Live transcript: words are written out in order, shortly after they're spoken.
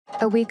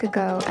A week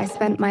ago, I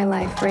spent my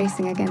life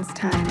racing against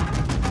time,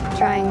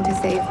 trying to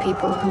save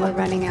people who were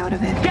running out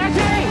of it.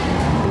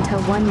 Jackie!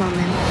 Until one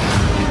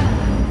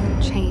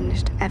moment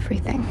changed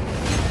everything.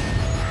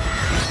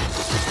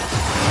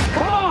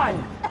 Come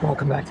on!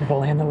 Welcome back to the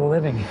land of the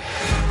living.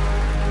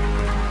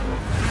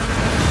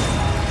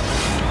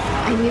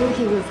 I knew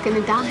he was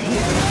gonna die.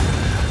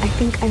 I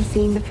think I'm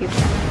seeing the future.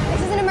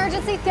 This is an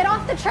emergency. Get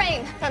off the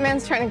train. That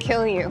man's trying to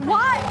kill you.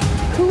 What?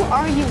 Who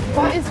are you?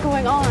 What is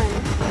going on?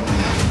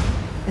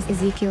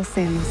 Ezekiel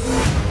Sims.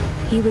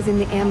 He was in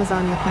the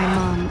Amazon with my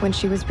mom when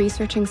she was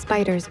researching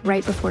spiders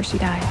right before she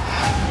died.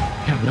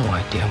 You have no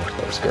idea what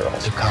those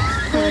girls are coming.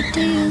 What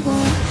do you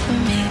want from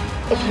me?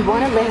 If you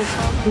want to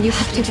live, you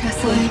have to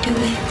trust Where me. do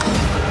we go?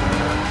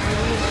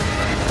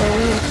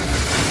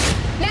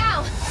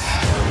 Now!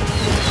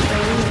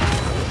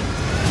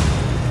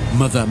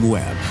 Madame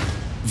Webb,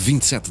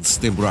 27 de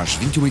setembro às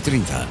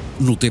 21h30,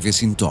 no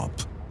TVCine Top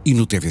e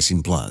no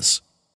TVCine Plus.